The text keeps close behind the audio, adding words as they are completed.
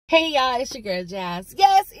Hey y'all, it's your girl Jazz.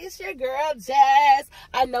 Yes, it's your girl Jazz.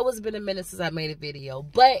 I know it's been a minute since I made a video,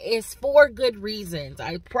 but it's for good reasons,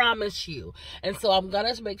 I promise you. And so I'm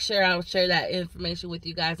gonna make sure I'll share that information with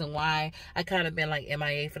you guys and why I kind of been like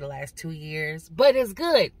MIA for the last 2 years. But it's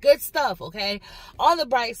good stuff, okay? On the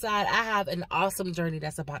bright side, I have an awesome journey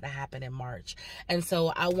that's about to happen in March. And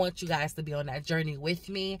so I want you guys to be on that journey with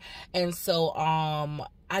me. And so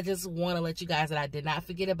I just want to let you guys that I did not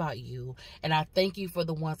forget about you. And I thank you for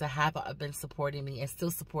the ones that have been supporting me and still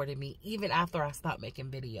supporting me even after I stopped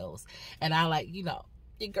making videos. And I like, you know,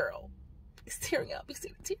 your girl is tearing up. You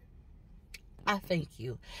see the tear? I thank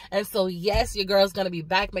you. And so, yes, your girl's going to be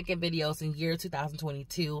back making videos in year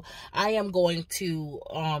 2022. I am going to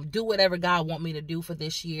do whatever God want me to do for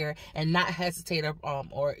this year and not hesitate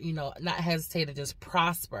or not hesitate to just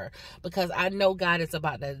prosper, because I know God is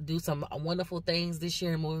about to do some wonderful things this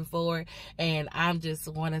year and moving forward. And I just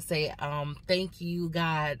want to say thank you,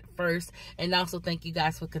 God, first, and also thank you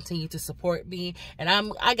guys for continuing to support me. And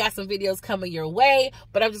I got some videos coming your way,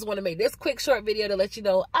 but I just want to make this quick short video to let you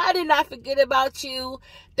know I did not forget about you.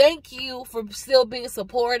 Thank you for still being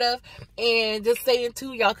supportive, and just saying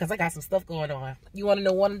to y'all, because I got some stuff going on. You want to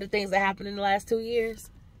know one of the things that happened in the last 2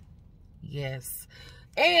 years? Yes.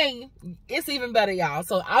 And it's even better, y'all.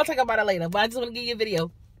 So I'll talk about it later, but I just want to give you a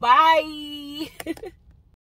video. Bye.